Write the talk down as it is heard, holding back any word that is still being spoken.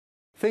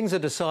Things are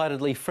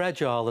decidedly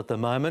fragile at the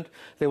moment.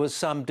 There was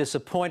some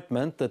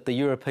disappointment that the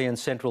European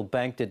Central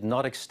Bank did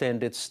not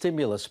extend its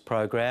stimulus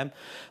program.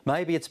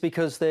 Maybe it's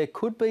because there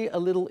could be a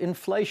little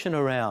inflation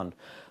around.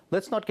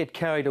 Let's not get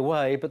carried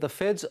away, but the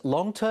Fed's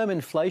long-term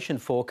inflation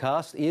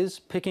forecast is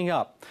picking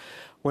up.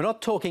 We're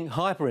not talking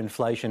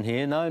hyperinflation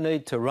here, no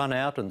need to run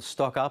out and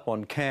stock up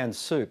on canned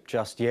soup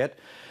just yet.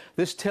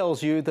 This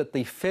tells you that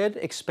the Fed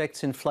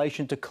expects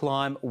inflation to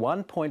climb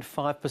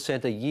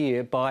 1.5% a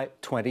year by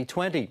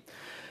 2020.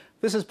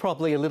 This is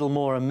probably a little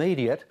more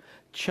immediate.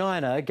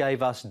 China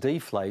gave us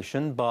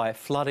deflation by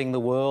flooding the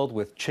world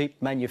with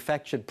cheap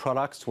manufactured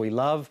products we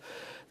love.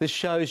 This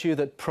shows you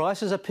that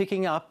prices are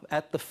picking up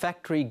at the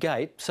factory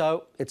gate,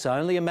 so it's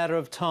only a matter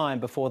of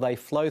time before they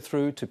flow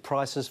through to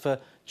prices for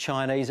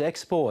Chinese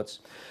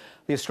exports.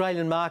 The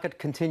Australian market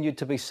continued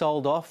to be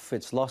sold off.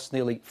 It's lost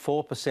nearly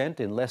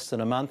 4% in less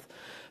than a month.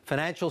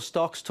 Financial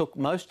stocks took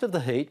most of the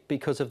heat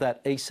because of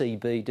that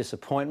ECB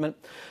disappointment.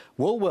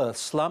 Woolworths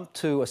slumped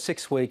to a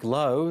 6-week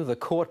low. The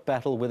court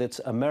battle with its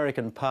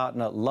American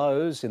partner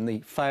Lowe's in the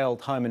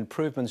failed home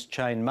improvements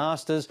chain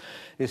Masters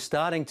is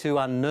starting to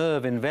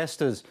unnerve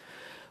investors.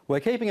 We're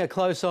keeping a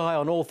close eye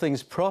on all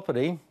things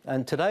property,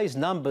 and today's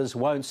numbers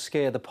won't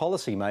scare the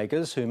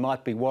policymakers who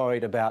might be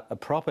worried about a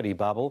property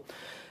bubble.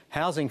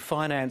 Housing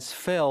finance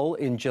fell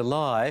in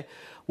July.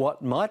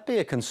 What might be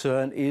a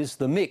concern is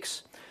the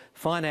mix.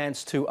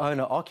 Finance to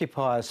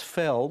owner-occupiers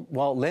fell,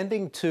 while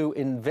lending to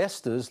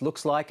investors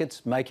looks like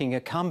it's making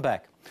a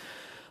comeback.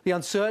 The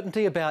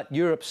uncertainty about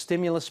Europe's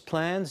stimulus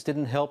plans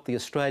didn't help the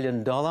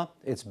Australian dollar.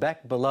 It's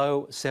back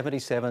below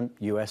 77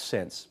 US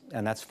cents,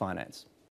 and that's finance.